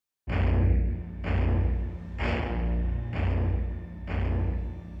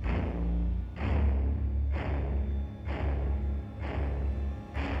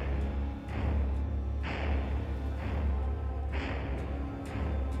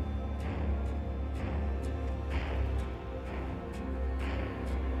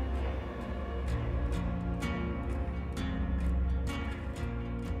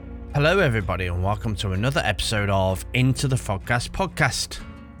Hello everybody and welcome to another episode of Into the Fogcast podcast.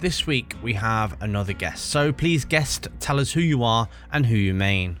 This week we have another guest, so please guest, tell us who you are and who you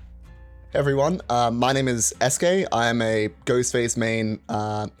main. Hey everyone, my name is SK. I am a Ghostface main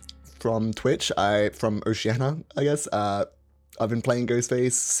from Twitch, from Oceania, I guess. I've been playing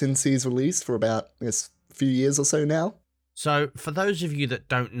Ghostface since he's released for about, a few years or so now. So for those of you that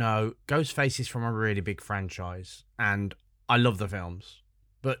don't know, Ghostface is from a really big franchise and I love the films.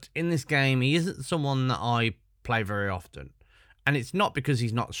 But in this game, he isn't someone that I play very often. And it's not because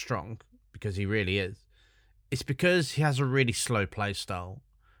he's not strong, because he really is. It's because he has a really slow play style.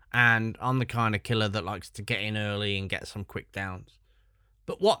 And I'm the kind of killer that likes to get in early and get some quick downs.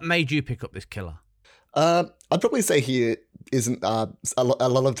 But what made you pick up this killer? I'd probably say he isn't, a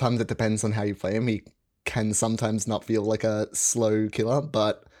lot of times it depends on how you play him. He can sometimes not feel like a slow killer,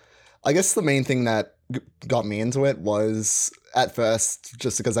 but I guess the main thing that got me into it was at first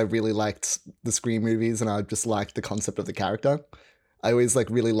just because I really liked the Scream movies and I just liked the concept of the character. I always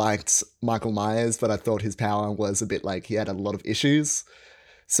really liked Michael Myers, but I thought his power was a bit he had a lot of issues.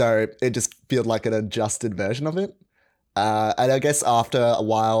 So it just felt like an adjusted version of it. And I guess after a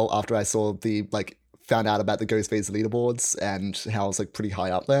while, after I saw found out about the Ghostface leaderboards and how I was pretty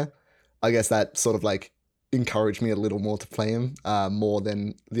high up there, I guess that sort of encouraged me a little more to play him more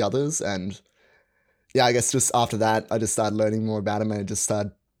than the others. And yeah, I guess just after that, I just started learning more about him and I just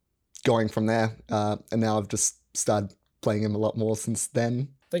started going from there. And now I've just started playing him a lot more since then.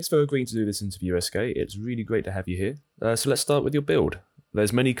 Thanks for agreeing to do this interview, SK. It's really great to have you here. So let's start with your build.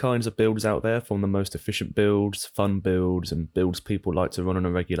 There's many kinds of builds out there, from the most efficient builds, fun builds, and builds people like to run on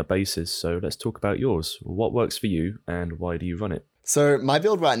a regular basis. So let's talk about yours. What works for you and why do you run it? So my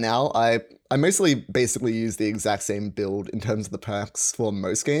build right now, I mostly basically use the exact same build in terms of the perks for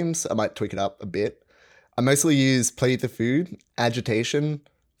most games. I might tweak it up a bit. I mostly use Play the Food, Agitation,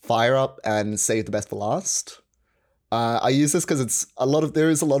 Fire Up, and Save the Best for Last. I use this because there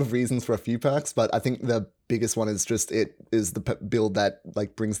is a lot of reasons for a few perks, but I think the biggest one is just it is the build that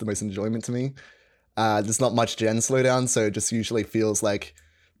brings the most enjoyment to me. There's not much gen slowdown, so it just usually feels like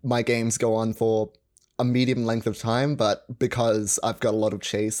my games go on for a medium length of time, but because I've got a lot of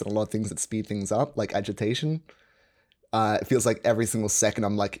chase and a lot of things that speed things up, like Agitation, it feels like every single second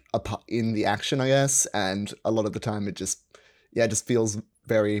I'm in the action, I guess, and a lot of the time it just feels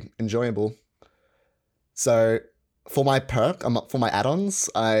very enjoyable. So for my for my add-ons,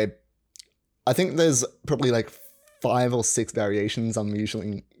 I think there's probably 5 or 6 variations I'm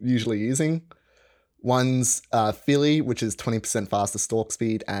usually using. One's Philly, which is 20% faster stalk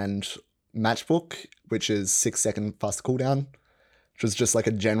speed, and Matchbook, which is 6-second faster cooldown, which is just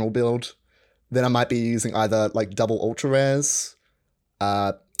a general build. Then I might be using either double ultra rares,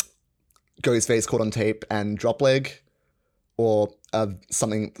 Ghostface caught on tape, and drop leg, or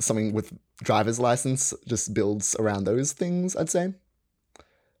something with driver's license. Just builds around those things, I'd say.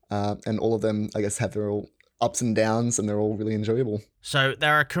 And all of them, I guess, have their all ups and downs, and they're all really enjoyable. So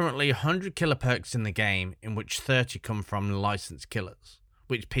there are currently 100 killer perks in the game, in which 30 come from licensed killers,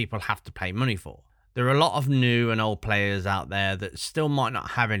 which people have to pay money for. There are a lot of new and old players out there that still might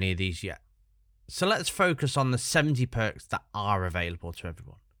not have any of these yet. So let's focus on the 70 perks that are available to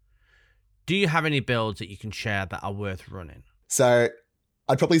everyone. Do you have any builds that you can share that are worth running? So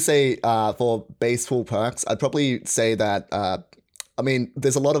I'd probably say for base full perks, I'd probably say that,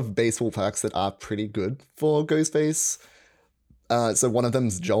 there's a lot of base full perks that are pretty good for Ghostface. So one of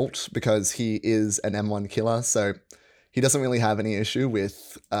them's Jolt, because he is an M1 killer, so he doesn't really have any issue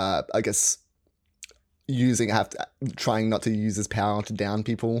with, trying not to use his power to down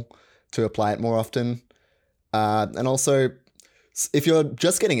people, to apply it more often. And also, if you're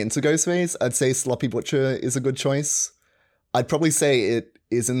just getting into Ghostface, I'd say Sloppy Butcher is a good choice. I'd probably say it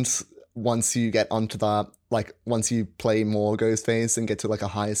isn't once you get onto once you play more Ghostface and get to a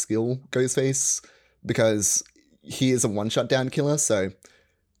higher skill Ghostface, because he is a one-shot down killer, so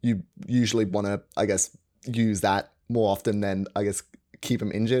you usually want to, use that more often than, keep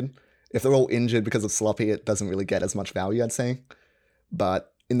him injured. If they're all injured because of Sloppy, it doesn't really get as much value, I'd say. But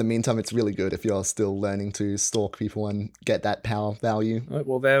in the meantime, it's really good if you're still learning to stalk people and get that power value. Right,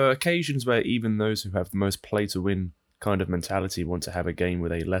 well, there are occasions where even those who have the most play-to-win kind of mentality want to have a game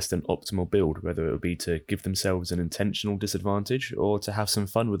with a less than optimal build, whether it would be to give themselves an intentional disadvantage or to have some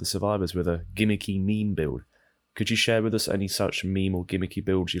fun with the survivors with a gimmicky meme build. Could you share with us any such meme or gimmicky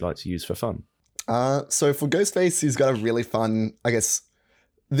builds you like to use for fun? So for Ghostface, he's got a really fun,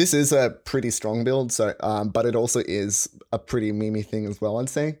 this is a pretty strong build, so but it also is a pretty memey thing as well, I'd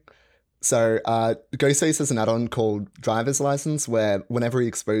say. So Ghostface has an add-on called Driver's License, where whenever he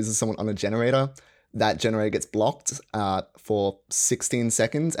exposes someone on a generator, that generator gets blocked for 16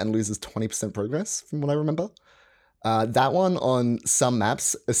 seconds and loses 20% progress, from what I remember. That one on some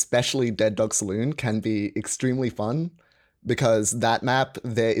maps, especially Dead Dog Saloon, can be extremely fun because that map,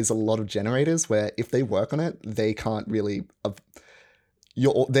 there is a lot of generators where if they work on it, they can't really...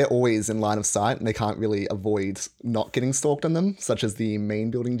 they're always in line of sight and they can't really avoid not getting stalked on them, such as the main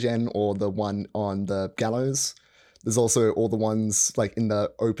building gen or the one on the gallows. There's also all the ones like in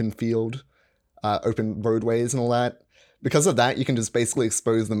the open field, open roadways and all that. Because of that, you can just basically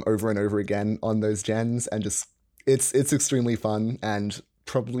expose them over and over again on those gens, and just it's extremely fun and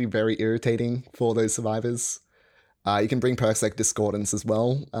probably very irritating for those survivors. You can bring perks like Discordance as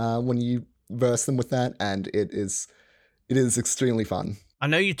well when you verse them with that, and it is extremely fun. I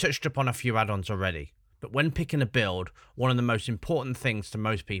know you touched upon a few add-ons already, but when picking a build, one of the most important things to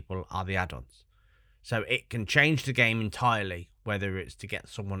most people are the add-ons. So it can change the game entirely, whether it's to get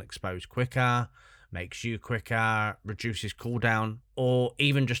someone exposed quicker, makes you quicker, reduces cooldown, or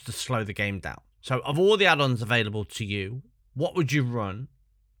even just to slow the game down. So of all the add-ons available to you, what would you run,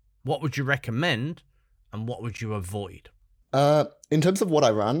 what would you recommend, and what would you avoid? In terms of what I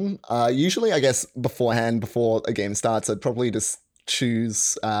run, usually I guess beforehand, before a game starts, I'd probably just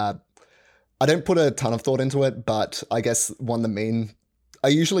choose... I don't put a ton of thought into it, but I guess one of the main... I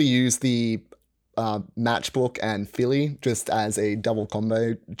usually use the Matchbook and Philly just as a double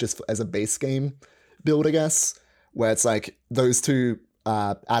combo, just as a base game build, I guess, where it's like those two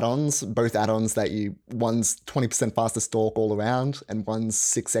add-ons, both add-ons that one's 20% faster stalk all around and one's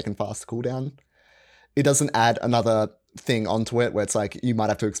 6-second faster cooldown. It doesn't add another thing onto it where it's like you might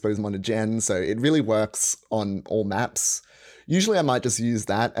have to expose them on a gen, so it really works on all maps. Usually I might just use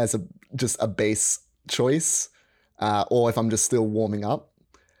that as just a base choice, or if I'm just still warming up.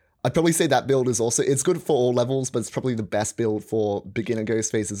 I'd probably say that build is also, it's good for all levels, but it's probably the best build for beginner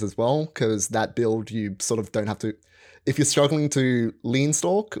ghost faces as well, because that build you sort of don't have to, if you're struggling to lean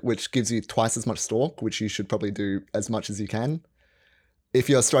stalk, which gives you twice as much stalk, which you should probably do as much as you can. If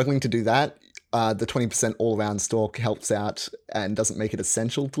you're struggling to do that, the 20% all-around stalk helps out and doesn't make it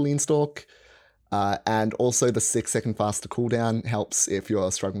essential to lean stalk. And also the 6-second faster cooldown helps if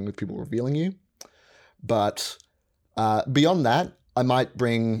you're struggling with people revealing you. But beyond that, I might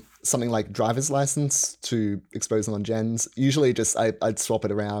bring something like driver's license to expose them on gens. Usually just I'd swap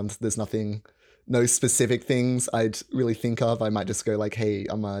it around. There's no specific things I'd really think of. I might just go like, hey,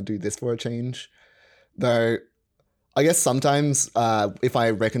 I'm gonna do this for a change. Though I guess sometimes if I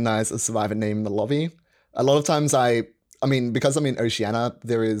recognize a survivor name in the lobby, a lot of times I mean, because I'm in Oceania,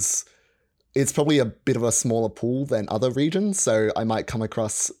 it's probably a bit of a smaller pool than other regions, so I might come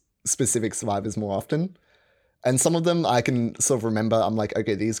across specific survivors more often. And some of them I can sort of remember, I'm like,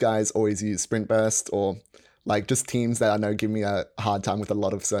 okay, these guys always use Sprint Burst, or like just teams that I know give me a hard time with a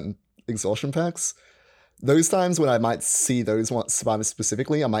lot of certain exhaustion perks. Those times when I might see those survivors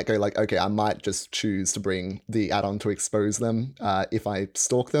specifically, I might go like, okay, I might just choose to bring the add-on to expose them if I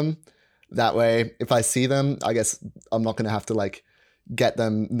stalk them. That way, if I see them, I guess I'm not going to have to like get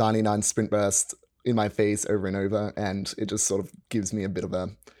them 99 Sprint Burst in my face over and over, and it just sort of gives me a bit of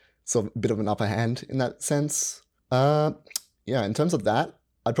an upper hand in that sense. In terms of that,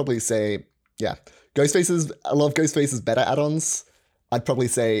 I'd probably say, Ghostface's, a lot of Ghostface's better add-ons. I'd probably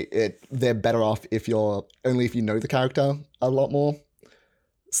say they're better off if you know the character a lot more.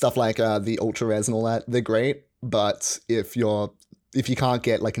 Stuff like the Ultra Res and all that, they're great, but if you can't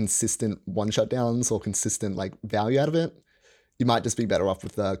get like consistent one-shot downs or consistent like value out of it, you might just be better off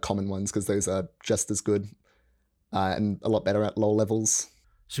with the common ones, because those are just as good and a lot better at low levels.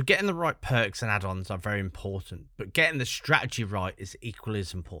 So getting the right perks and add-ons are very important, but getting the strategy right is equally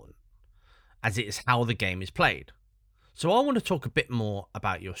as important, as it is how the game is played. So I want to talk a bit more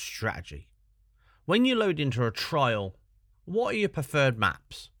about your strategy. When you load into a trial, what are your preferred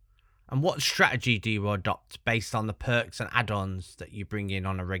maps? And what strategy do you adopt based on the perks and add-ons that you bring in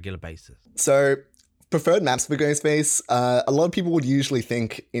on a regular basis? So, preferred maps for Ghostface, a lot of people would usually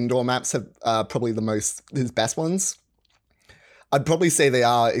think indoor maps have probably his best ones. I'd probably say they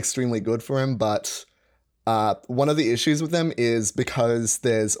are extremely good for him, but one of the issues with them is because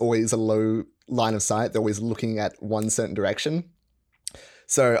there's always a low line of sight, they're always looking at one certain direction.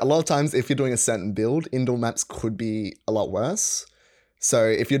 So a lot of times if you're doing a certain build, indoor maps could be a lot worse. So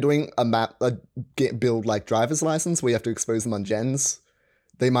if you're doing a build like driver's license where you have to expose them on gens,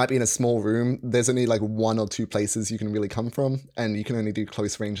 they might be in a small room. There's only like 1 or 2 places you can really come from, and you can only do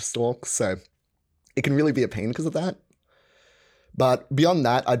close range stalks. So it can really be a pain because of that. But beyond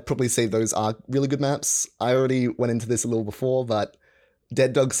that, I'd probably say those are really good maps. I already went into this a little before, but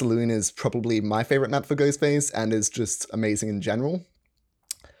Dead Dog Saloon is probably my favorite map for Ghostface and is just amazing in general.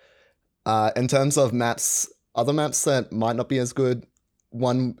 In terms of maps, other maps that might not be as good,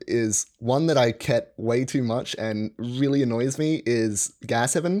 one that I get way too much and really annoys me is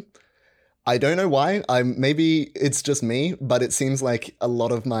Gas Heaven. I don't know why. Maybe it's just me, but it seems like a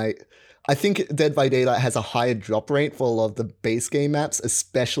lot of I think Dead by Daylight has a higher drop rate for a lot of the base game maps,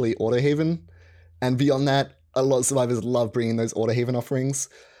 especially Autohaven. And beyond that, a lot of survivors love bringing those Autohaven offerings.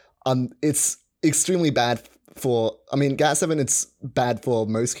 It's extremely bad Gas Heaven, it's bad for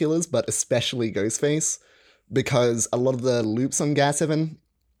most killers, but especially Ghostface, because a lot of the loops on Gas Heaven,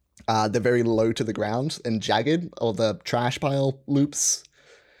 they're very low to the ground and jagged, or the trash pile loops.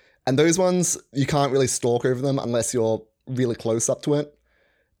 And those ones, you can't really stalk over them unless you're really close up to it.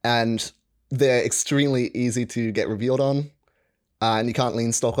 And they're extremely easy to get revealed on. And you can't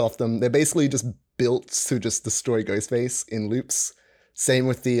lean stalk off them. They're basically just built to just destroy Ghostface in loops. Same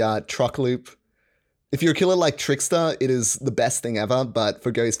with the truck loop. If you're a killer like Trickster, it is the best thing ever, but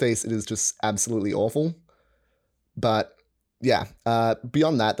for Ghostface, it is just absolutely awful. But yeah,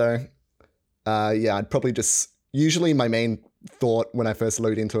 beyond that though, I'd probably usually my main thought when I first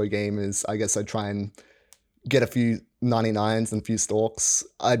load into a game is, I guess I'd try and get a few 99s and a few stalks.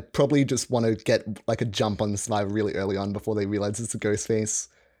 I'd probably just want to get like a jump on the survivor really early on before they realize it's a Ghostface.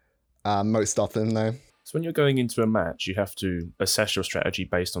 Most often though. So when you're going into a match, you have to assess your strategy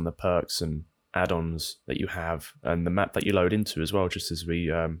based on the perks and add-ons that you have and the map that you load into as well, just as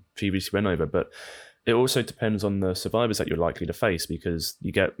we previously went over. But it also depends on the survivors that you're likely to face, because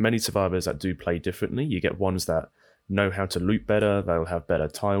you get many survivors that do play differently. You get ones that know how to loot better, they'll have better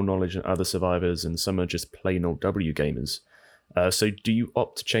tile knowledge than other survivors, and some are just plain old W gamers. So do you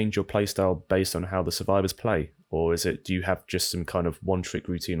opt to change your playstyle based on how the survivors play? Or do you have just some kind of one-trick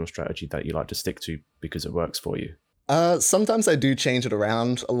routine or strategy that you like to stick to because it works for you? Sometimes I do change it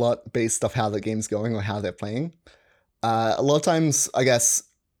around a lot based off how the game's going or how they're playing. A lot of times, I guess,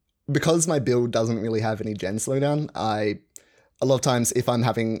 because my build doesn't really have any gen slowdown, a lot of times if I'm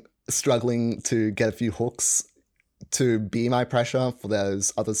struggling to get a few hooks to be my pressure for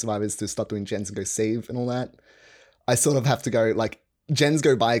those other survivors to stop doing gens and go save and all that, I sort of have to go, gens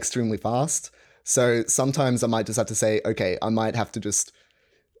go by extremely fast. So sometimes I might just have to say, okay, I might have to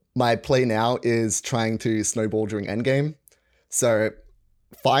my play now is trying to snowball during endgame. So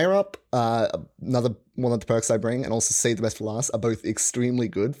Fire Up, another one of the perks I bring, and also Save the Best for Last are both extremely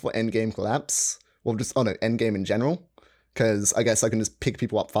good for endgame collapse. Well, endgame in general, because I guess I can just pick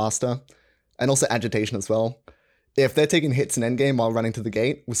people up faster. And also Agitation as well. If they're taking hits in endgame while running to the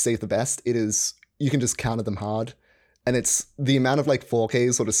gate with Save the Best, you can just counter them hard. And it's the amount of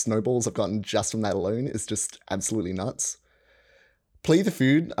 4K sort of snowballs I've gotten just from that alone is just absolutely nuts. Play the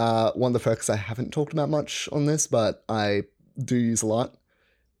Food, one of the perks I haven't talked about much on this, but I do use a lot.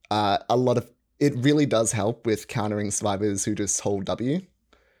 It really does help with countering survivors who just hold W,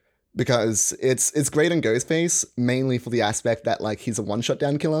 because it's great in Ghostface, mainly for the aspect that he's a one-shot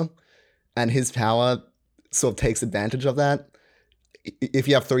down killer, and his power sort of takes advantage of that. If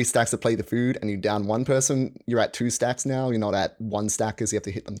you have 3 stacks of Play the Food and you down one person, you're at 2 stacks now. You're not at 1 stack because you have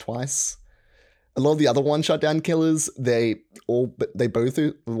to hit them twice. A lot of the other one-shot down killers, they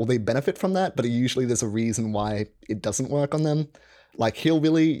benefit from that, but usually there's a reason why it doesn't work on them. Like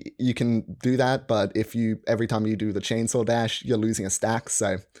Hillbilly, you can do that, but every time you do the chainsaw dash, you're losing a stack,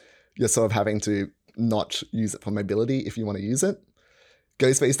 so you're sort of having to not use it for mobility if you want to use it.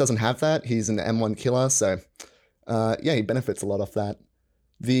 Ghostface doesn't have that. He's an M1 killer, so he benefits a lot off that.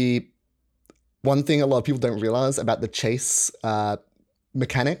 The one thing a lot of people don't realize about the chase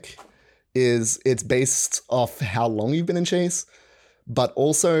mechanic is it's based off how long you've been in chase, but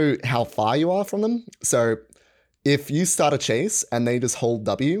also how far you are from them. So if you start a chase and they just hold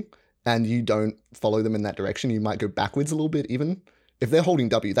W and you don't follow them in that direction, you might go backwards a little bit even. If they're holding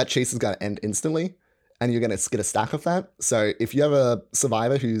W, that chase is going to end instantly and you're going to get a stack of that. So if you have a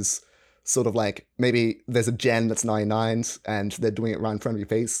survivor who's sort of maybe there's a gen that's 99s and they're doing it right in front of your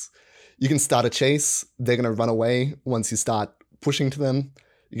face, you can start a chase. They're going to run away once you start pushing to them.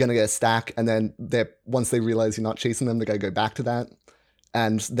 You're going to get a stack, and then once they realize you're not chasing them, they're going to go back to that.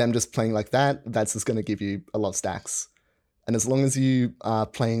 And them just playing like that, that's just going to give you a lot of stacks. And as long as you are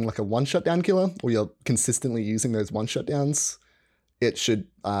playing like a one-shot down killer, or you're consistently using those one-shot downs, it should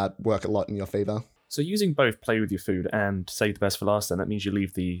work a lot in your favor. So using both Play With Your Food and Save the Best for Last, then that means you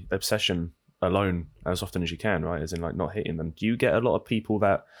leave the obsession alone as often as you can, right? As in not hitting them. Do you get a lot of people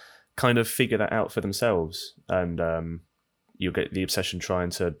that kind of figure that out for themselves and you'll get the obsession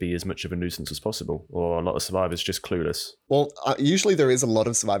trying to be as much of a nuisance as possible, or a lot of survivors just clueless? Well, usually there is a lot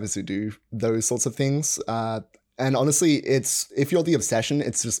of survivors who do those sorts of things. And honestly, if you're the obsession,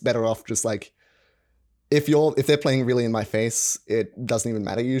 it's just better off just if they're playing really in my face, it doesn't even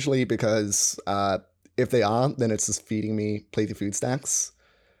matter usually, because if they are, then it's just feeding me play the food stacks.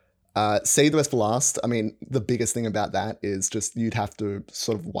 Save the rest for last. I mean, the biggest thing about that is just you'd have to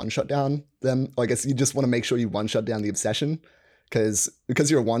sort of one-shot down them. I guess you just want to make sure you one-shot down the obsession, because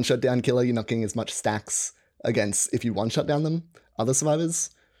you're a one-shot down killer, you're not getting as much stacks against if you one-shot down them, other survivors.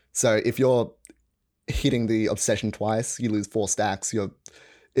 So if you're hitting the obsession twice, you lose 4 stacks.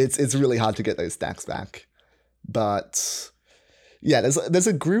 It's really hard to get those stacks back. But yeah, there's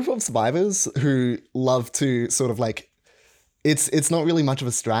a group of survivors who love to sort of like, it's not really much of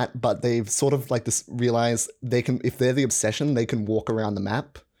a strat, but they've sort of like this realized they can, if they're the obsession, they can walk around the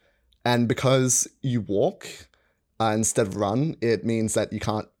map. And because you walk instead of run, it means that you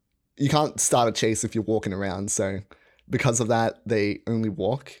can't start a chase if you're walking around. So because of that, they only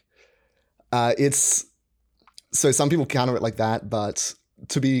walk. So some people counter it like that, but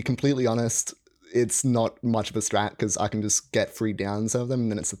to be completely honest, it's not much of a strat, because I can just get 3 downs of them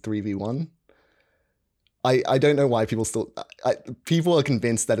and then it's a 3v1. I don't know why people people are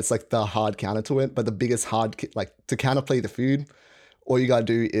convinced that it's like the hard counter to it, but the biggest like to counterplay the food, all you gotta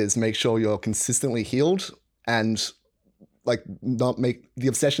do is make sure you're consistently healed and like not make the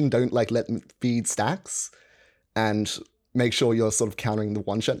obsession, don't like let them feed stacks, and make sure you're sort of countering the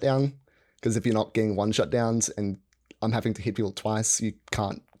one shot down, because if you're not getting one shot downs and I'm having to hit people twice, you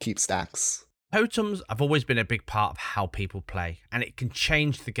can't keep stacks. Totems have always been a big part of how people play, and it can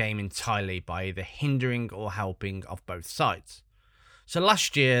change the game entirely by either hindering or helping of both sides. So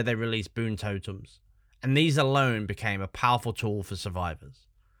last year they released Boon Totems, and these alone became a powerful tool for survivors.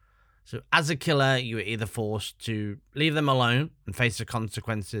 So as a killer, you were either forced to leave them alone and face the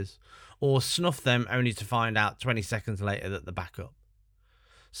consequences, or snuff them only to find out 20 seconds later that they're back up.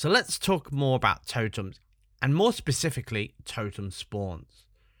 So let's talk more about totems, and more specifically, totem spawns.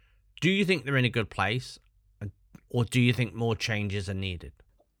 Do you think they're in a good place, or do you think more changes are needed?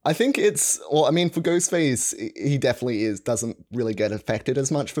 I think for Ghostface, he definitely doesn't really get affected as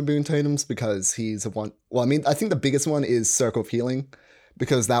much for Boon Totems, because he's I think the biggest one is Circle of Healing,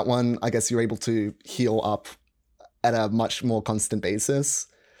 because that one, I guess you're able to heal up at a much more constant basis.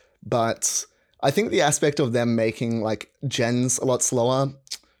 But I think the aspect of them making like gens a lot slower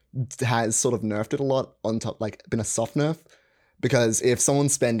has sort of nerfed it a lot, on top, like been a soft nerf. Because if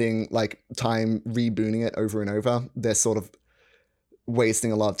someone's spending like time rebooting it over and over, they're sort of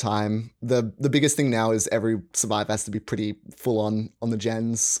wasting a lot of time. The biggest thing now is every survivor has to be pretty full on the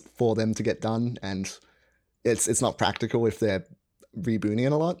gens for them to get done, and it's not practical if they're rebooting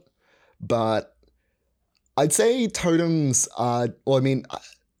it a lot. But I'd say totems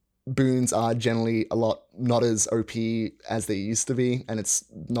boons are generally a lot not as OP as they used to be, and it's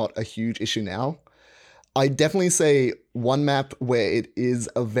not a huge issue now. I definitely say one map where it is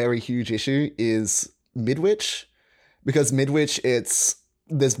a very huge issue is Midwich, because Midwich,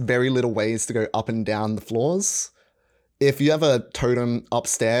 there's very little ways to go up and down the floors. If you have a totem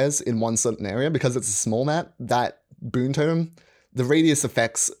upstairs in one certain area, because it's a small map, that boon totem, the radius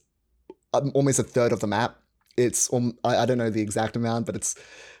affects almost a third of the map. I don't know the exact amount, but it's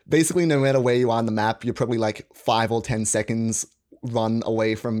basically no matter where you are on the map, you're probably like 5 or 10 seconds run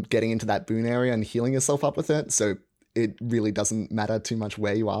away from getting into that boon area and healing yourself up with it. So it really doesn't matter too much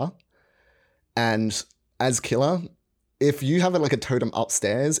where you are. And as killer, if you have like a totem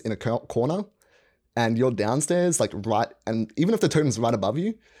upstairs in a corner and you're downstairs, like right, and even if the totem's right above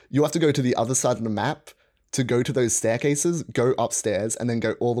you, you have to go to the other side of the map to go to those staircases, go upstairs, and then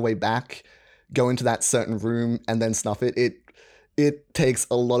go all the way back, go into that certain room, and then snuff it. It takes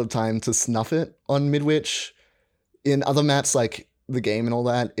a lot of time to snuff it on Midwich. In other maps like the game and all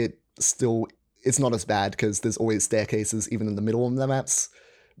that, it's not as bad, because there's always staircases even in the middle of the maps.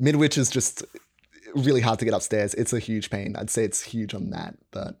 Midwich is just really hard to get upstairs. It's a huge pain. I'd say it's huge on that,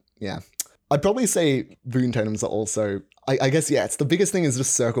 but yeah. I'd probably say boon totems are also, I guess, yeah, it's the biggest thing is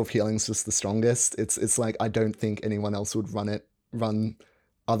just Circle of Healing's just the strongest. It's like, I don't think anyone else would run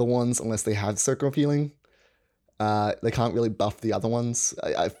other ones unless they have Circle of Healing. They can't really buff the other ones.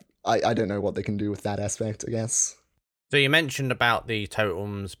 I don't know what they can do with that aspect, I guess. So you mentioned about the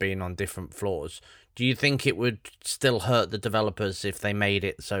totems being on different floors. Do you think it would still hurt the developers if they made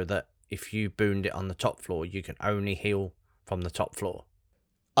it so that if you booned it on the top floor, you can only heal from the top floor?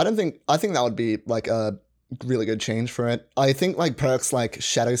 I think that would be like a really good change for it. I think like perks like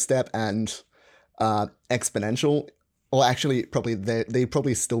Shadow Step and Exponential, or actually probably they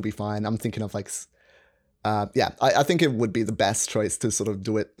probably still be fine. I'm thinking of like, I think it would be the best choice to sort of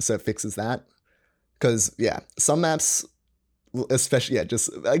do it so it fixes that. Because, yeah, some maps, especially, I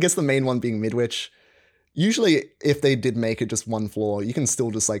guess the main one being Midwich, Usually, if they did make it just one floor, you can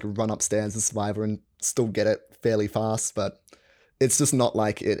still just like run upstairs as Survivor and still get it fairly fast, but it's just not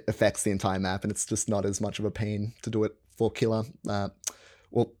like it affects the entire map, and it's just not as much of a pain to do it for Killer.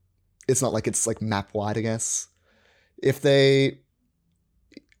 Well, it's not like it's like map wide, I guess. If they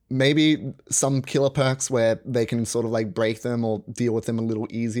maybe some Killer perks where they can sort of like break them or deal with them a little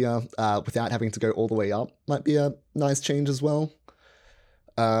easier without having to go all the way up might be a nice change as well.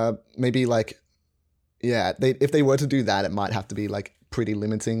 Maybe like, yeah, if they were to do that, it might have to be like pretty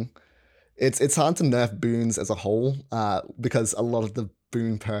limiting. It's hard to nerf boons as a whole because a lot of the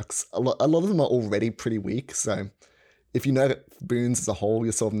boon perks, a lot of them are already pretty weak. So if you nerf boons as a whole,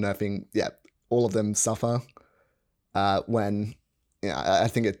 you're sort of nerfing, all of them suffer. When, I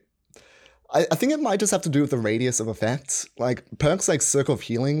think it might just have to do with the radius of effect. Like perks like Circle of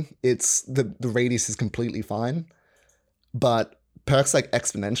Healing, it's the radius is completely fine, but perks like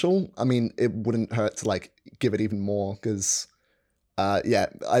Exponential, I mean, it wouldn't hurt to like give it even more because, I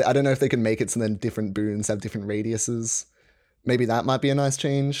don't know if they can make it so then different boons have different radiuses. Maybe that might be a nice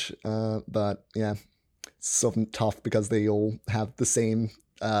change, but yeah, it's sort of tough because they all have the same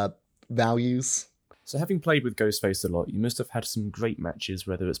values. So having played with Ghostface a lot, you must have had some great matches,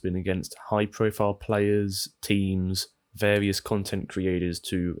 whether it's been against high-profile players, teams, various content creators,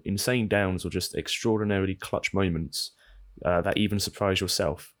 to insane downs or just extraordinarily clutch moments that even surprise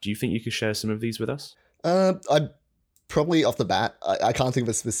yourself. Do you think you could share some of these with us? I probably off the bat, I can't think of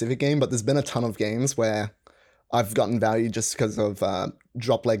a specific game, but there's been a ton of games where I've gotten value just because of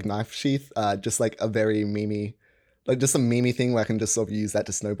Drop Leg Knife Sheath, just like a very memey, like just a memey thing where I can just sort of use that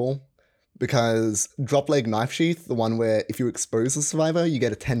to snowball. Because Drop Leg Knife Sheath, the one where if you expose a survivor, you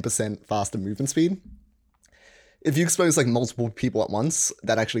get a 10% faster movement speed. If you expose like multiple people at once,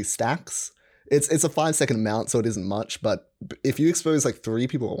 that actually stacks. It's a 5-second amount, so it isn't much, but if you expose like 3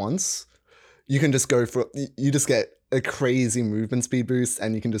 people at once, you can just you just get a crazy movement speed boost,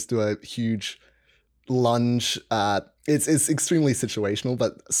 and you can just do a huge lunge. It's extremely situational,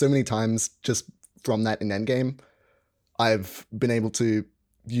 but so many times just from that in endgame, I've been able to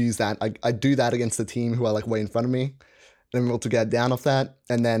use that. I do that against the team who are like way in front of me, then I'm able to get down off that,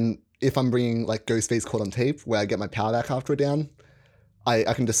 and then if I'm bringing like Ghostface Caught on Tape, where I get my power back after a down,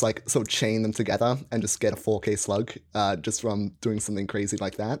 I can just like sort of chain them together and just get a 4K slug just from doing something crazy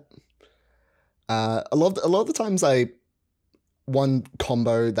like that. A lot of the times one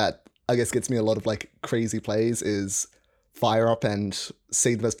combo that I guess gets me a lot of like crazy plays is Fire Up and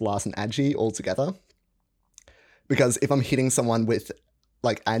Save the Best for Last and Agi all together. Because if I'm hitting someone with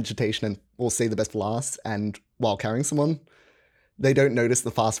like Agitation and or Save the Best for Last and while carrying someone, they don't notice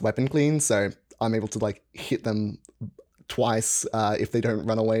the fast weapon clean, so I'm able to like hit them twice if they don't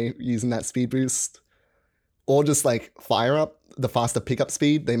run away using that speed boost. Or just like Fire Up, the faster pickup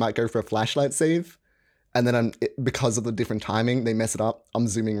speed, they might go for a flashlight save, and then because of the different timing, they mess it up. I'm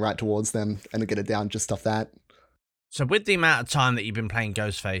zooming right towards them and I get it down just off that. So with the amount of time that you've been playing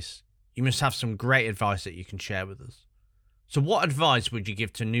Ghostface, you must have some great advice that you can share with us. So what advice would you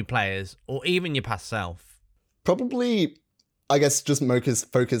give to new players, or even your past self? Probably, I guess, just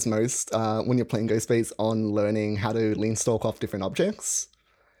focus most when you're playing Ghostface on learning how to lean stalk off different objects.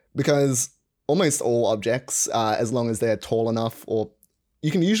 Because almost all objects, as long as they're tall enough, or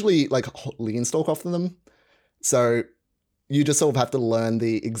you can usually like lean stalk off them. So you just sort of have to learn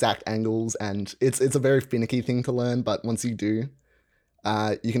the exact angles, and it's a very finicky thing to learn, but once you do,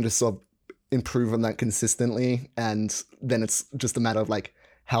 you can just sort of improve on that consistently, and then it's just a matter of like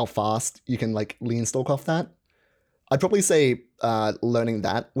how fast you can like lean stalk off that. I'd probably say learning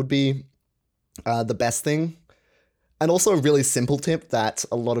that would be the best thing. And also a really simple tip that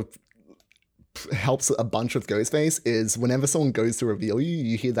a lot of helps a bunch with Ghostface is whenever someone goes to reveal you,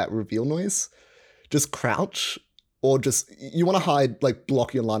 you hear that reveal noise, just crouch, or just, you want to hide, like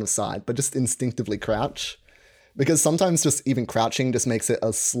block your line of sight, but just instinctively crouch. Because sometimes just even crouching just makes it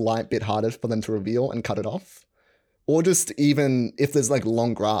a slight bit harder for them to reveal and cut it off. Or just even if there's like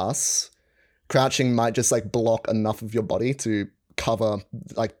long grass, crouching might just like block enough of your body to cover,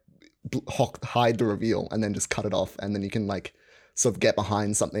 like hide the reveal and then just cut it off. And then you can like sort of get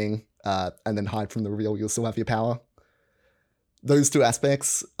behind something and then hide from the reveal. You'll still have your power. Those two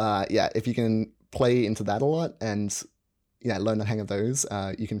aspects, if you can play into that a lot and learn the hang of those,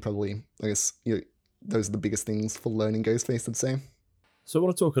 you can probably, I guess, those are the biggest things for learning Ghostface, I'd say. So I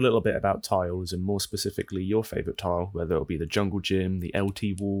want to talk a little bit about tiles, and more specifically your favourite tile, whether it'll be the Jungle Gym, the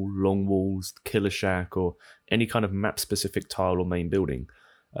LT Wall, Long Walls, Killer Shack, or any kind of map-specific tile or main building.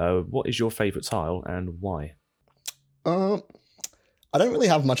 What is your favourite tile and why? I don't really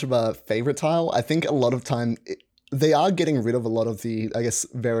have much of a favourite tile. I think a lot of time they are getting rid of a lot of the, I guess,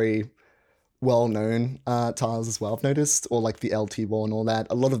 very well-known tiles as well, I've noticed, or like the LT Wall and all that.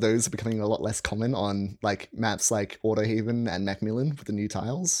 A lot of those are becoming a lot less common on like maps like Autohaven and Macmillan with the new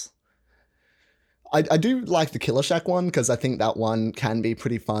tiles. I do like the Killer Shack one because I think that one can be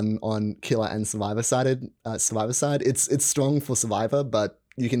pretty fun on Killer and Survivor side. It's strong for Survivor, but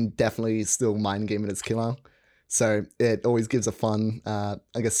you can definitely still mind game it as Killer. So it always gives a fun, I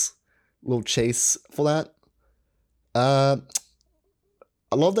guess, little chase for that.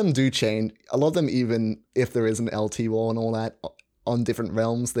 A lot of them do change. A lot of them, even if there is an LT wall and all that on different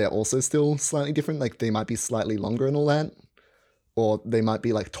realms, they're also still slightly different. Like they might be slightly longer and all that. Or they might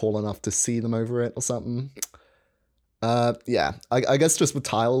be like tall enough to see them over it or something. Yeah, I guess just with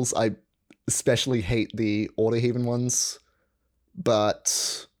tiles, I especially hate the Autohaven ones.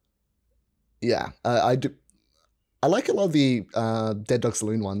 But yeah, I do. I like a lot of the Dead Dog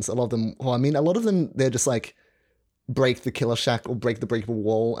Saloon ones. A lot of them, well, I mean, a lot of them, they're just like break the Killer Shack or break the breakable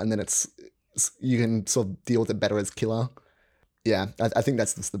wall, and then it's you can sort of deal with it better as Killer. Yeah, I think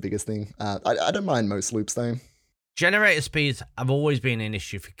that's just the biggest thing. I don't mind most loops though. Generator speeds have always been an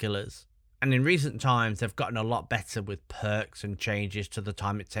issue for killers, and in recent times they've gotten a lot better with perks and changes to the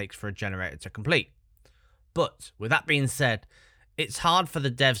time it takes for a generator to complete. But with that being said, it's hard for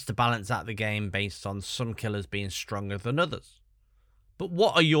the devs to balance out the game based on some killers being stronger than others. But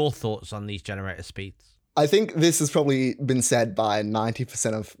what are your thoughts on these generator speeds? I think this has probably been said by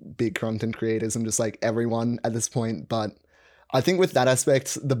 90% of big content creators and just like everyone at this point, but I think with that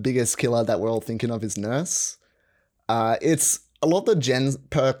aspect, the biggest killer that we're all thinking of is Nurse. It's a lot of the gen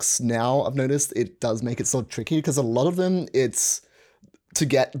perks now, I've noticed, it does make it sort of tricky because a lot of them, it's to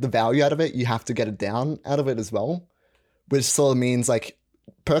get the value out of it, you have to get it down out of it as well, which sort of means like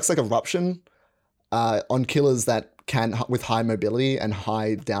perks like Eruption on killers that can, with high mobility and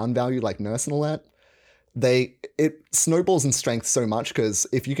high down value like Nurse and all that, it snowballs in strength so much because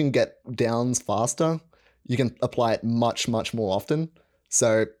if you can get downs faster, you can apply it much, much more often.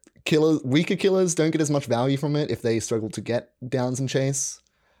 So weaker killers don't get as much value from it if they struggle to get downs and chase,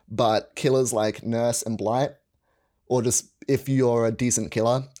 but killers like Nurse and Blight, or just if you're a decent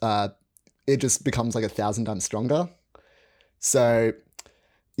killer, it just becomes like 1,000 times stronger. So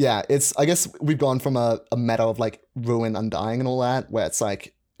yeah, I guess we've gone from a meta of like Ruin, Undying and all that, where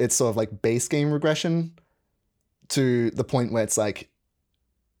it's sort of like base game regression to the point where it's like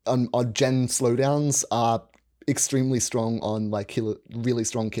our gen slowdowns are extremely strong on like really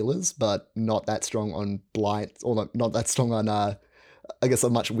strong killers, but not that strong on Blight, or not that strong on I guess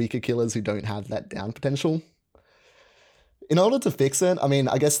much weaker killers who don't have that down potential. In order to fix it, I mean,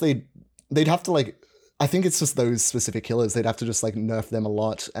 I guess they'd have to like, I think it's just those specific killers, they'd have to just like nerf them a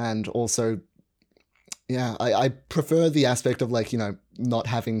lot. And also, yeah, I prefer the aspect of like, not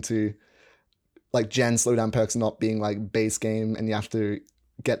having to like gen slowdown perks not being like base game and you have to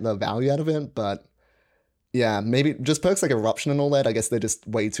get the value out of it, but yeah, maybe just perks like Eruption and all that, I guess they're just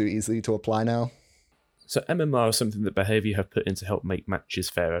way too easy to apply now. So MMR is something that Behaviour have put in to help make matches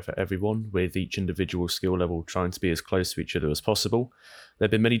fairer for everyone, with each individual skill level trying to be as close to each other as possible. There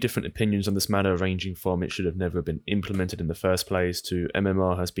have been many different opinions on this matter, ranging from it should have never been implemented in the first place to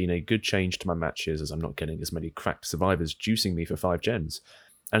MMR has been a good change to my matches as I'm not getting as many cracked survivors juicing me for 5 gens.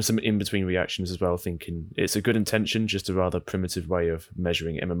 And some in-between reactions as well, thinking it's a good intention, just a rather primitive way of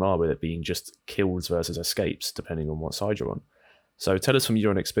measuring MMR, with it being just kills versus escapes, depending on what side you're on. So tell us from your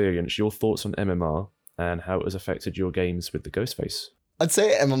own experience, your thoughts on MMR, and how it has affected your games with the Ghostface. I'd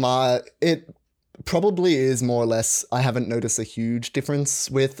say MMR, it probably is more or less, I haven't noticed a huge difference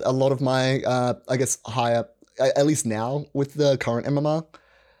with a lot of my, I guess, higher, at least now, with the current MMR.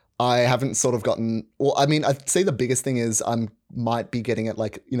 I haven't sort of gotten, well, I mean, I'd say the biggest thing is might be getting it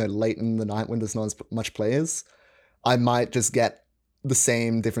like, late in the night when there's not as much players. I might just get the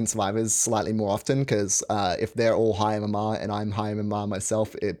same different survivors slightly more often because if they're all high MMR and I'm high MMR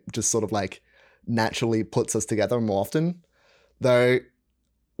myself, it just sort of like naturally puts us together more often. Though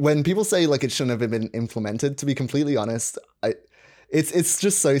when people say like it shouldn't have been implemented, to be completely honest, it's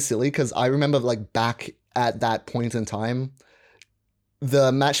just so silly because I remember like back at that point in time,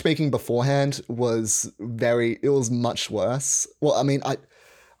 the matchmaking beforehand was much worse. Well, I mean,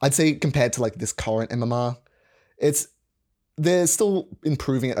 I'd say compared to like this current MMR, they're still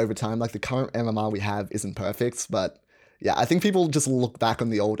improving it over time. Like the current MMR we have isn't perfect, but yeah, I think people just look back on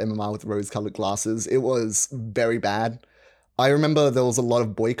the old MMR with rose-colored glasses. It was very bad. I remember there was a lot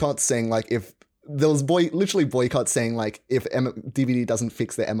of boycotts saying like literally boycotts saying like if DVD doesn't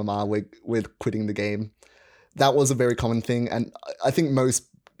fix their MMR, we're quitting the game. That was a very common thing, and I think most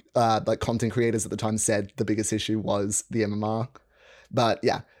like content creators at the time said the biggest issue was the MMR. But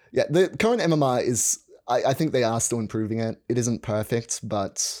yeah, the current MMR is, I think they are still improving it. It isn't perfect,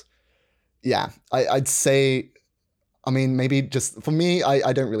 but yeah, I'd say, I mean, maybe just for me,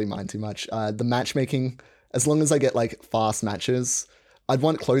 I don't really mind too much. The matchmaking, as long as I get like fast matches, I'd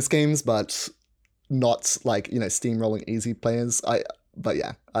want close games, but not like, steamrolling easy players. But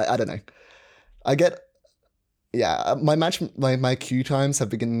yeah, I don't know. I get, yeah, my queue times have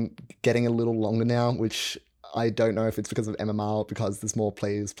begun getting a little longer now, which I don't know if it's because of MMR or because there's more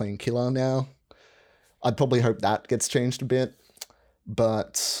players playing killer now. I'd probably hope that gets changed a bit,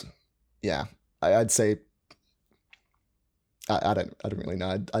 but yeah, I'd say I don't really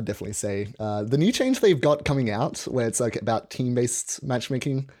know. I'd definitely say the new change they've got coming out, where it's like about team-based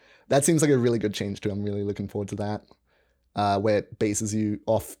matchmaking, that seems like a really good change too. I'm really looking forward to that, where it bases you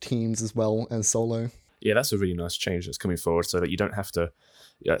off teams as well as solo. Yeah, that's a really nice change that's coming forward, so that you don't have to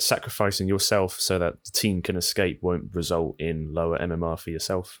sacrificing yourself so that the team can escape won't result in lower MMR for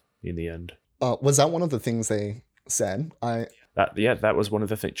yourself in the end. Was that one of the things they said? That was one of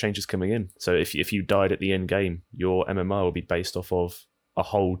the changes coming in. So if you died at the end game, your MMR will be based off of a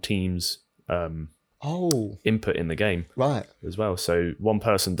whole team's input in the game, right, as well. So one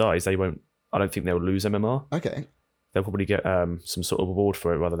person dies, I don't think they'll lose MMR. Okay. They'll probably get some sort of reward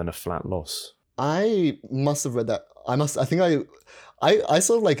for it rather than a flat loss. I must have read that. I think I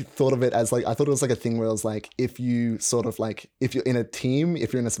sort of like thought of it as like, I thought it was like a thing where it was like, if you sort of like, if you're in a team,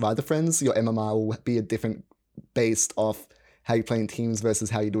 if you're in a Survivor Friends, your MMR will be a different based off how you play in teams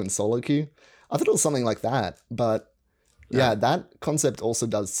versus how you do in solo queue. I thought it was something like that, but yeah, that concept also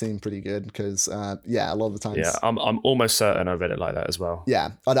does seem pretty good because a lot of the times. Yeah, I'm almost certain I read it like that as well.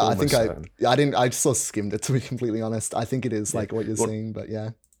 Yeah, I think I just sort of skimmed it, to be completely honest. I think it is like what you're saying, but yeah.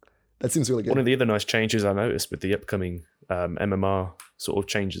 That seems really good. One of the other nice changes I noticed with the upcoming MMR sort of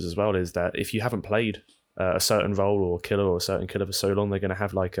changes as well is that if you haven't played a certain role or killer or a certain killer for so long, they're going to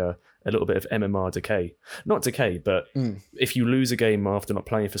have like a little bit of MMR decay. Not decay, but if you lose a game after not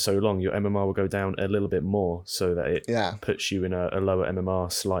playing for so long, your MMR will go down a little bit more so that it puts you in a lower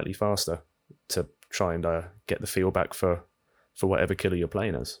MMR slightly faster to try and get the feel back for whatever killer you're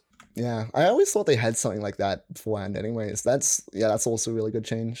playing as. Yeah, I always thought they had something like that beforehand anyways. That's also a really good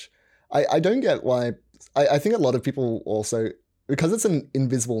change. I don't get why. I think a lot of people also, because it's an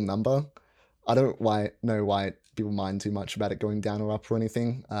invisible number, I don't know why people mind too much about it going down or up or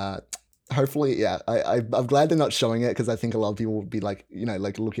anything. Hopefully, I'm glad they're not showing it, because I think a lot of people would be like,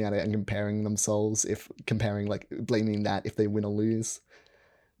 like looking at it and comparing themselves, like blaming that if they win or lose.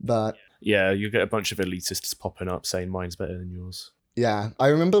 But yeah, you get a bunch of elitists popping up saying mine's better than yours. Yeah, I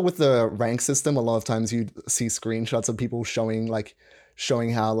remember with the rank system, a lot of times you'd see screenshots of people showing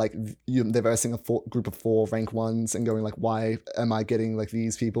how like they're versing a group of 4 rank 1s and going like, why am I getting like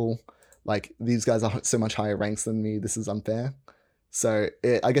these people? Like, these guys are so much higher ranks than me. This is unfair. So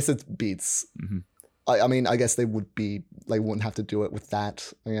I guess it beats. Mm-hmm. I mean, I guess they wouldn't have to do it with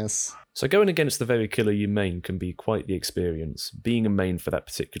that, I guess. So going against the very killer you main can be quite the experience. Being a main for that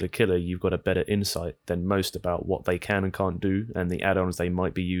particular killer, you've got a better insight than most about what they can and can't do and the add-ons they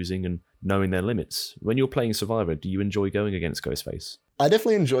might be using and knowing their limits. When you're playing Survivor, do you enjoy going against Ghostface? I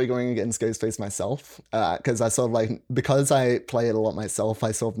definitely enjoy going against Ghostface myself, because I sort of like, because I play it a lot myself,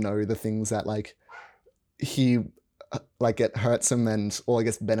 I sort of know the things that like he like it hurts him or I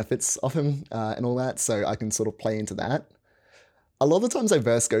guess benefits of him and all that, so I can sort of play into that. A lot of the times I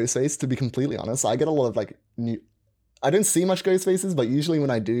verse Ghostface, to be completely honest, I get a lot of like new. I don't see much Ghostfaces, but usually when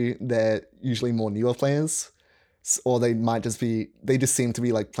I do, they're usually more newer players, or they just seem to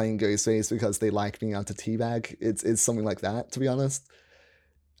be like playing Ghostface because they like being able to teabag. It's something like that, to be honest.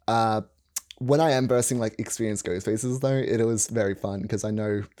 When I am versing like experienced Ghostfaces though, it was very fun because I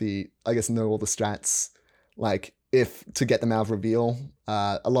know all the strats. Like, if to get them out of reveal,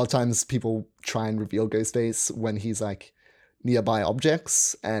 a lot of times people try and reveal Ghostface when he's like nearby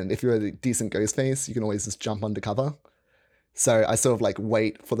objects, and if you're a decent Ghostface, you can always just jump undercover. So I sort of like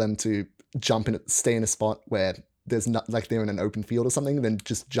wait for them to stay in a spot where there's not like they're in an open field or something, then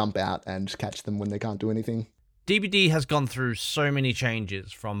just jump out and catch them when they can't do anything. DBD has gone through so many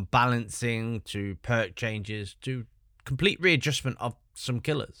changes, from balancing to perk changes to complete readjustment of some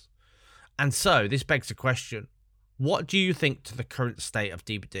killers. And so this begs the question, what do you think to the current state of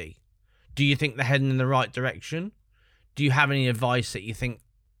DBD? Do you think they're heading in the right direction? Do you have any advice that you think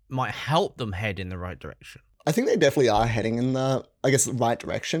might help them head in the right direction? I think they definitely are heading in the, right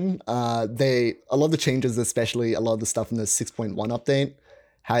direction. A lot of the changes, especially a lot of the stuff in the 6.1 update,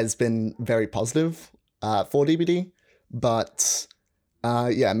 has been very positive for DBD. But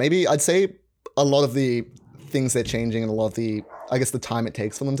maybe I'd say a lot of the things they're changing and a lot of the, the time it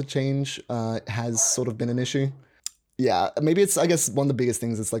takes for them to change has sort of been an issue. Yeah, maybe it's, one of the biggest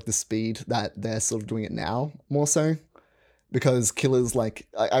things is like the speed that they're sort of doing it now more so. because killers like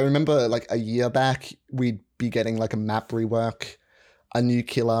I remember like a year back we'd be getting like a map rework, a new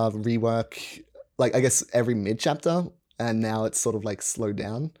killer rework, like I guess every mid chapter, and now it's sort of like slowed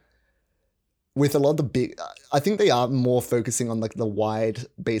down. With a lot of the big, I think they are more focusing on like the wide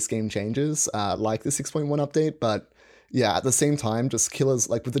base game changes, like the 6.1 update. But yeah, at the same time, just killers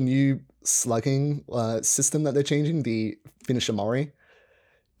like with the new slugging system that they're changing, the finisher Mori.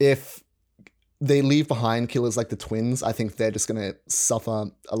 If they leave behind killers like the twins, I think they're just gonna suffer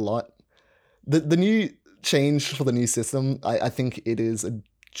a lot. The new change for the new system, I think it is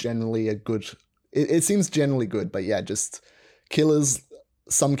generally a good. It seems generally good, but yeah, just killers.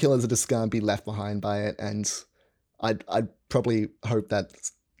 Some killers are just gonna be left behind by it, and I'd probably hope that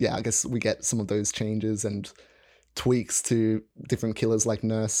I guess we get some of those changes and tweaks to different killers like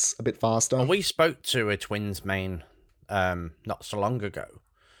Nurse a bit faster. Well, we spoke to a twins main not so long ago,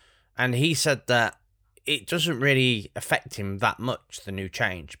 and he said that it doesn't really affect him that much, the new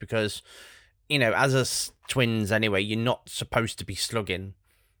change, because as a twins anyway, you're not supposed to be slugging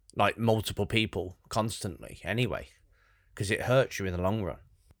like multiple people constantly anyway, because it hurts you in the long run.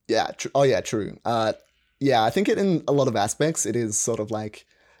 Yeah. Oh, yeah. True. I think in a lot of aspects, it is sort of like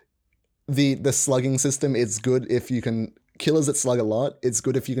the slugging system. It's good if you can killers that slug a lot. It's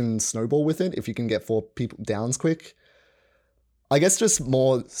good if you can snowball with it. If you can get 4 people downs quick. I guess just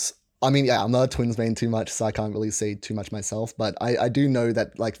more. I mean, yeah, I'm not a twins main too much, so I can't really say too much myself. But I do know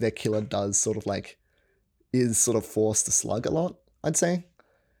that like their killer does sort of like is sort of forced to slug a lot. I'd say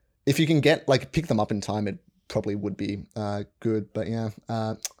if you can get like pick them up in time, it probably would be good. But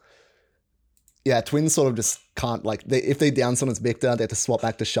twins sort of just can't like if they down someone's Victor, they have to swap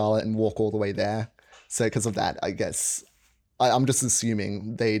back to Charlotte and walk all the way there. So because of that, I guess I'm just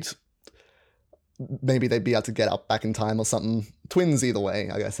assuming maybe they'd be able to get up back in time or something. Twins either way,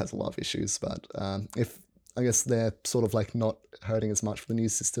 I guess, has a lot of issues, but if I guess they're sort of like not hurting as much for the new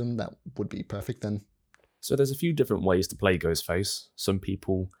system, that would be perfect then. So there's a few different ways to play Ghostface. Some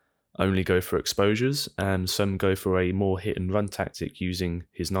people only go for exposures, and some go for a more hit and run tactic using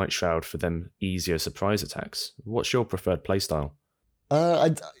his Night Shroud for them easier surprise attacks. What's your preferred playstyle?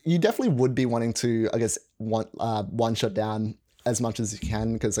 You definitely would be wanting to, I guess, one shot down as much as you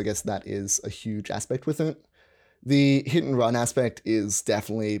can, because I guess that is a huge aspect with it. The hit and run aspect is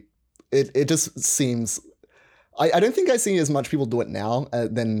definitely, it just seems, I don't think I see as much people do it now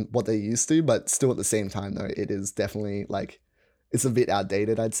than what they used to, but still at the same time though, it is definitely like, it's a bit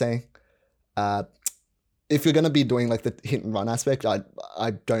outdated, I'd say. If you're going to be doing like the hit and run aspect,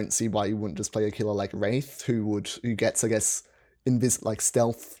 I don't see why you wouldn't just play a killer like Wraith, who gets, I guess, like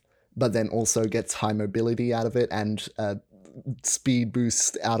stealth, but then also gets high mobility out of it and speed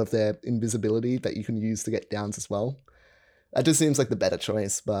boost out of their invisibility that you can use to get downs as well. That just seems like the better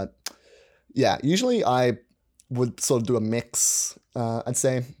choice, but yeah, usually I would sort of do a mix, I'd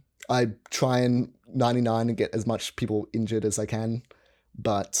say. I try and 99 and get as much people injured as I can,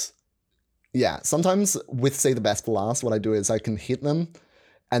 but yeah, sometimes with say the best for last, what I do is I can hit them,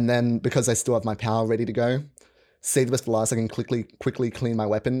 and then because I still have my power ready to go, say the best for last, I can quickly clean my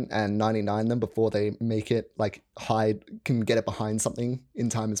weapon and 99 them before they make it like hide, can get it behind something in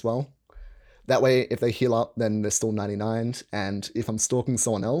time as well. That way, if they heal up, then they're still 99, and if I'm stalking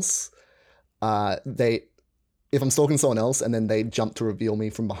someone else, if I'm stalking someone else and then they jump to reveal me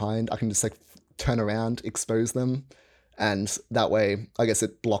from behind, I can just like turn around, expose them, and that way, I guess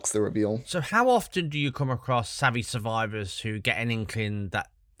it blocks the reveal. So how often do you come across savvy survivors who get an inkling that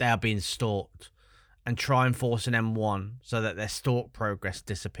they are being stalked and try and force an M1 so that their stalk progress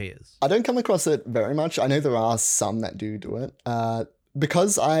disappears? I don't come across it very much. I know there are some that do it.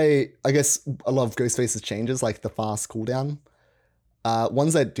 Because I guess a lot of Ghostface's changes, like the fast cooldown,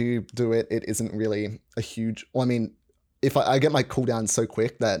 ones that do it, it isn't really a huge... Well, I mean, if I get my cooldown so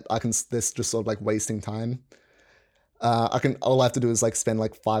quick that this just sort of like wasting time. All I have to do is like spend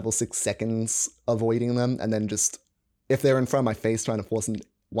like 5 or 6 seconds avoiding them, and then just, if they're in front of my face trying to force them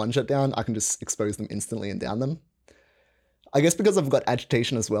one shot down, I can just expose them instantly and down them. I guess because I've got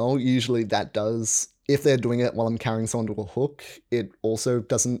agitation as well, usually that does, if they're doing it while I'm carrying someone to a hook, it also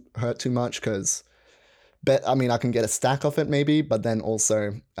doesn't hurt too much because, I mean, I can get a stack off it maybe, but then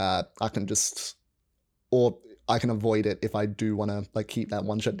also I can just, or I can avoid it if I do want to like keep that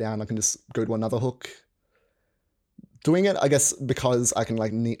one shot down. I can just go to another hook. Doing it, I guess, because I can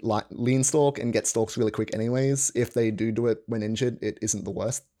like lean stalk and get stalks really quick anyways. If they do it when injured, it isn't the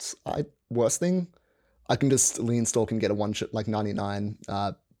worst thing. I can just lean stalk and get a one shot like 99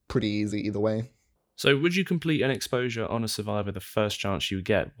 pretty easy either way. So would you complete an exposure on a survivor the first chance you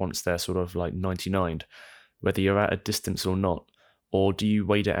get once they're sort of like 99'd, whether you're at a distance or not? Or do you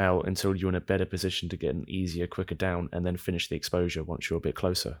wait it out until you're in a better position to get an easier, quicker down and then finish the exposure once you're a bit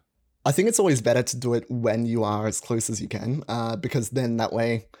closer? I think it's always better to do it when you are as close as you can, because then that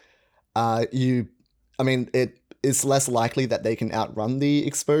way, it is less likely that they can outrun the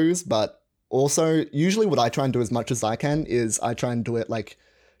expose, but also, usually what I try and do as much as I can is I try and do it like,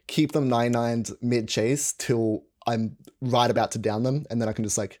 keep them 99'd mid-chase till I'm right about to down them, and then I can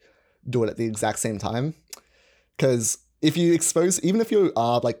just like do it at the exact same time. Because if you expose, even if you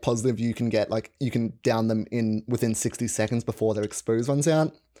are like positive, you can down them within 60 seconds before their expose runs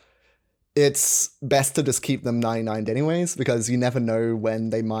out. It's best to just keep them 99'd anyways, because you never know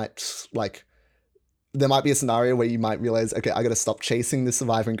when they might there might be a scenario where you might realize, okay, I gotta stop chasing this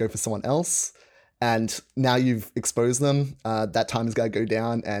survivor and go for someone else. And now you've exposed them, that time is gonna go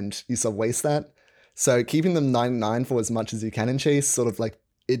down and you sort of waste that. So keeping them 99 for as much as you can in chase, sort of like,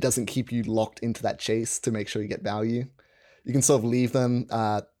 it doesn't keep you locked into that chase to make sure you get value. You can sort of leave them,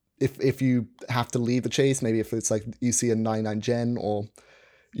 if you have to leave the chase, maybe if it's like you see a 99 gen or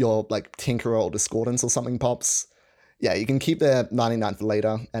your like Tinkerer or Discordance or something pops, yeah, you can keep their 99 for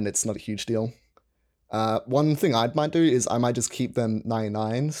later and it's not a huge deal. One thing I might do is I might just keep them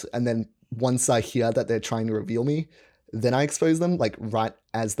 99s, and then once I hear that they're trying to reveal me, then I expose them like right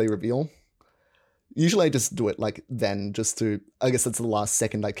as they reveal. Usually I just do it like then, just to, I guess that's the last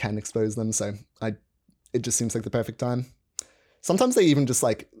second I can expose them, so it just seems like the perfect time. Sometimes they even just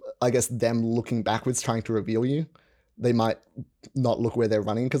like, I guess them looking backwards trying to reveal you, they might not look where they're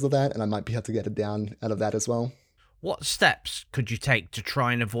running because of that, and I might be able to get a down out of that as well. What steps could you take to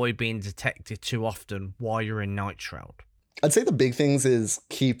try and avoid being detected too often while you're in Night Shroud? I'd say the big things is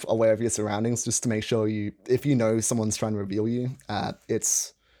keep aware of your surroundings, just to make sure if you know someone's trying to reveal you,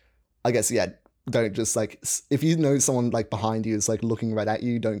 don't just like, if you know someone like behind you is like looking right at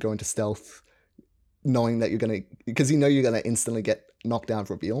you, don't go into stealth knowing that because you're gonna instantly get knocked down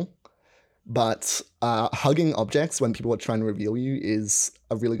for reveal. But hugging objects when people are trying to reveal you is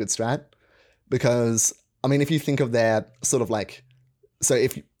a really good strat, because I mean, if you think of their sort of like, so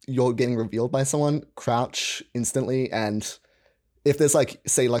if you're getting revealed by someone, crouch instantly, and if there's like,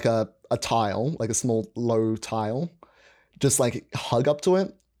 say like a tile, like a small low tile, just like hug up to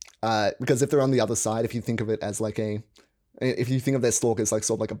it, because if they're on the other side, if you think of it as like if you think of their stalk as like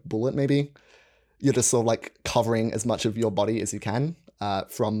sort of like a bullet maybe, you're just sort of like covering as much of your body as you can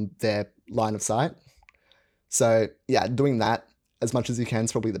from their line of sight. So yeah, doing that as much as you can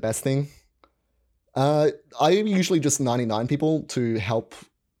is probably the best thing. I usually just 99 people to help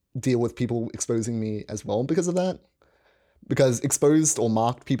deal with people exposing me as well because of that. Because exposed or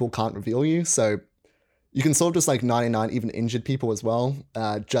marked people can't reveal you, so you can sort of just like 99 even injured people as well,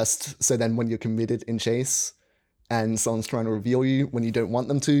 just so then when you're committed in chase and someone's trying to reveal you when you don't want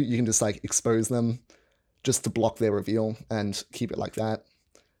them to, you can just like expose them just to block their reveal and keep it like that.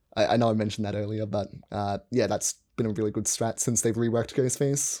 I know I mentioned that earlier, but yeah, that's been a really good strat since they've reworked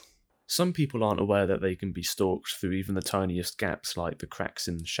Ghostface. Some people aren't aware that they can be stalked through even the tiniest gaps, like the cracks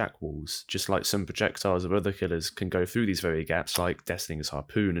in shack walls, just like some projectiles of other killers can go through these very gaps, like Deathlinger's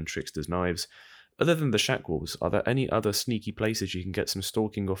harpoon and Trickster's knives. Other than the shack walls, are there any other sneaky places you can get some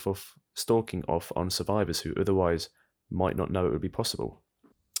stalking off on survivors who otherwise might not know it would be possible?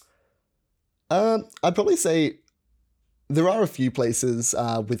 I'd probably say there are a few places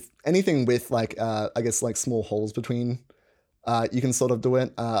with anything with like I guess like small holes between. You can sort of do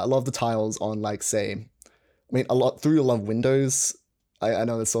it. A lot of the tiles on like through a lot of windows. I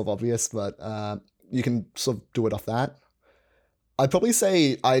know it's sort of obvious, but you can sort of do it off that. I'd probably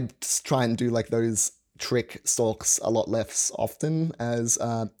say I'd try and do like those trick stalks a lot less often, as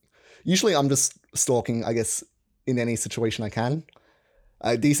usually I'm just stalking, I guess, in any situation I can.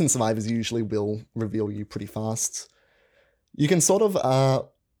 Decent survivors usually will reveal you pretty fast. You can sort of,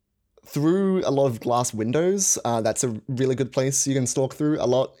 through a lot of glass windows, that's a really good place you can stalk through a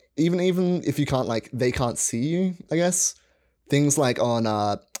lot. Even if you can't, like, they can't see you, I guess. Things like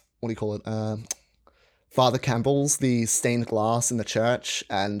on, Father Campbell's, the stained glass in the church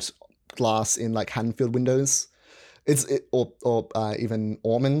and glass in like Haddonfield windows. Or even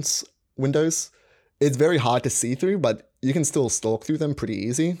Ormond's windows. It's very hard to see through, but you can still stalk through them pretty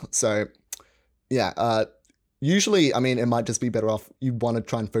easy. So yeah, usually, I mean, it might just be better off, you want to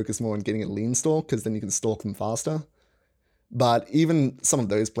try and focus more on getting a lean stalk, because then you can stalk them faster. But even some of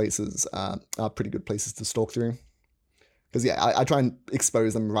those places are pretty good places to stalk through. Because yeah, I try and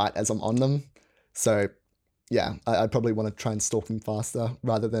expose them right as I'm on them. So yeah, I probably want to try and stalk them faster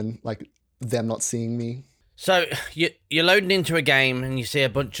rather than like them not seeing me. So you're loading into a game and you see a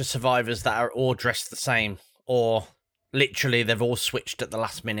bunch of survivors that are all dressed the same, or literally they've all switched at the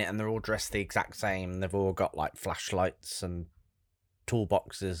last minute and they're all dressed the exact same. They've all got like flashlights and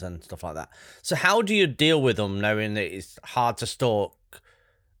toolboxes and stuff like that. So how do you deal with them, knowing that it's hard to stalk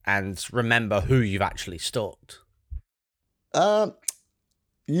and remember who you've actually stalked?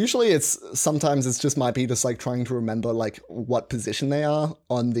 Usually sometimes it's just might be just like trying to remember like what position they are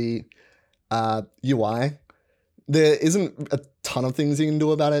on the UI. There isn't a ton of things you can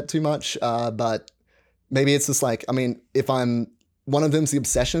do about it too much, but maybe it's just like, I mean, if one of them's the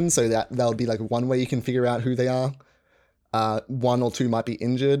obsession, so that'll be like one way you can figure out who they are. One or two might be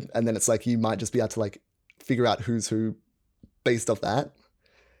injured, and then it's like you might just be able to like figure out who's who based off that.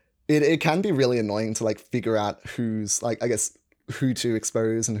 It can be really annoying to like figure out who's like, I guess, who to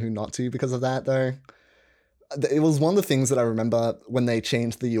expose and who not to because of that though. It was one of the things that I remember when they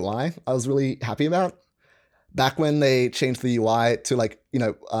changed the UI, I was really happy about. Back when they changed the UI to like,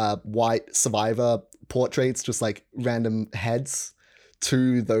 white survivor portraits, just like random heads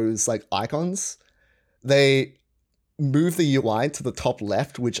to those like icons, they moved the UI to the top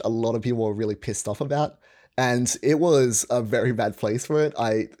left, which a lot of people were really pissed off about. And it was a very bad place for it.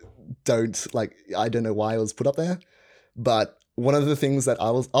 I don't know why it was put up there, but one of the things that I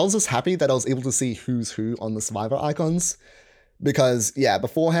was just happy that I was able to see who's who on the survivor icons, because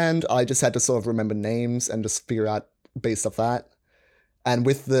beforehand I just had to sort of remember names and just figure out based off that. And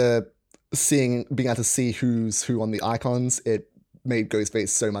with being able to see who's who on the icons, it made Ghostface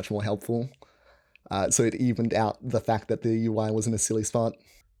so much more helpful. So it evened out the fact that the UI was in a silly spot.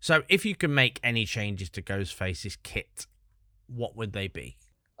 So if you could make any changes to Ghostface's kit, what would they be?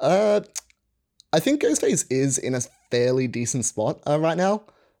 I think Ghostface is in a fairly decent spot right now.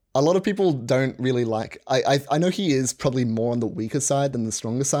 A lot of people don't really like... I know he is probably more on the weaker side than the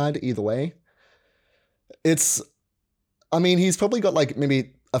stronger side, either way. He's probably got like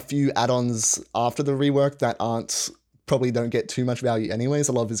maybe a few add-ons after the rework that probably don't get too much value anyways.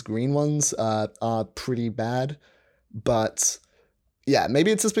 A lot of his green ones are pretty bad. But yeah,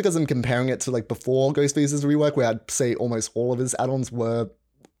 maybe it's just because I'm comparing it to like before Ghostface's rework, where I'd say almost all of his add-ons were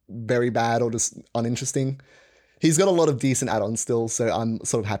very bad or just uninteresting. He's got a lot of decent add-ons still, so I'm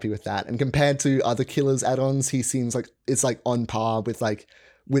sort of happy with that. And compared to other killers' add-ons, he seems like it's like on par with like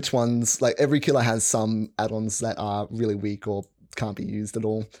which ones, like every killer has some add-ons that are really weak or can't be used at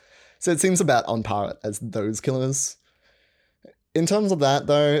all. So it seems about on par as those killers. In terms of that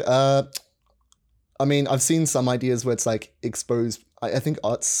though, I've seen some ideas where it's like exposed. I think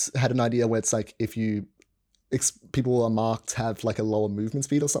Ots had an idea where it's like if you people are marked have like a lower movement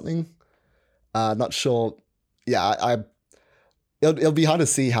speed or something. Not sure. Yeah, it'll be hard to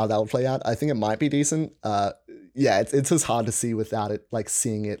see how that will play out. I think it might be decent. It's just hard to see without it, like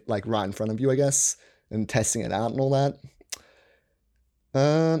seeing it like right in front of you, I guess, and testing it out and all that.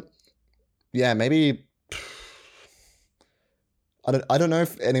 Maybe. I don't know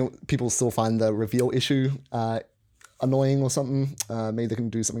if any people still find the reveal issue annoying or something. Maybe they can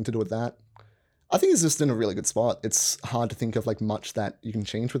do something to do with that. I think he's just in a really good spot. It's hard to think of like much that you can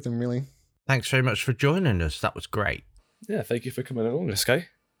change with him, really. Thanks very much for joining us. That was great. Yeah, thank you for coming along, SK.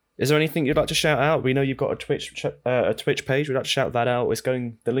 Is there anything you'd like to shout out? We know you've got a Twitch page. We'd like to shout that out.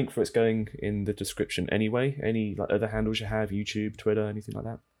 The link for it's going in the description anyway. Any like other handles you have, YouTube, Twitter, anything like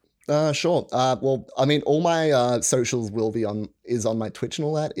that? Sure. All my socials is on my Twitch and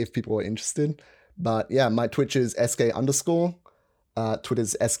all that if people are interested. But yeah, my Twitch is SK_.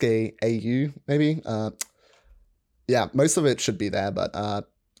 Twitter's SKAU, maybe. Most of it should be there, but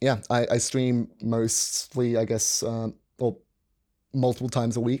I stream mostly, I guess, or multiple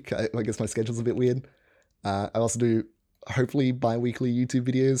times a week. I guess my schedule's a bit weird. I also do, hopefully, bi-weekly YouTube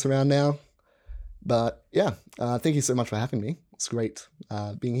videos around now. But yeah, thank you so much for having me. It's great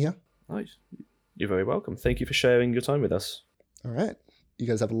being here. Nice. You're very welcome. Thank you for sharing your time with us. All right. You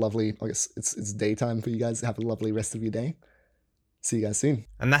guys have a lovely, I guess it's daytime for you guys. Have a lovely rest of your day. See you guys soon.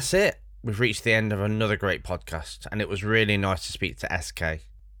 And that's it. We've reached the end of another great podcast, and it was really nice to speak to SK.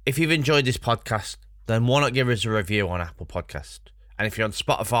 If you've enjoyed this podcast, then why not give us a review on Apple Podcast? And if you're on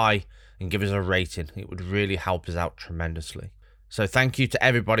Spotify, then give us a rating. It would really help us out tremendously. So thank you to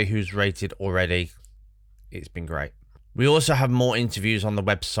everybody who's rated already. It's been great. We also have more interviews on the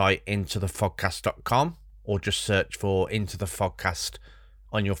website intothefogcast.com, or just search for Into the Fogcast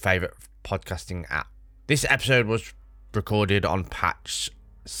on your favourite podcasting app. This episode was recorded on patch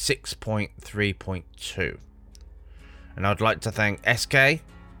 6.3.2. And I'd like to thank SK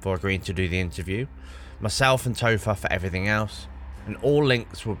for agreeing to do the interview, myself and Topher for everything else, and all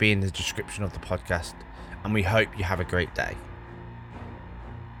links will be in the description of the podcast, and we hope you have a great day.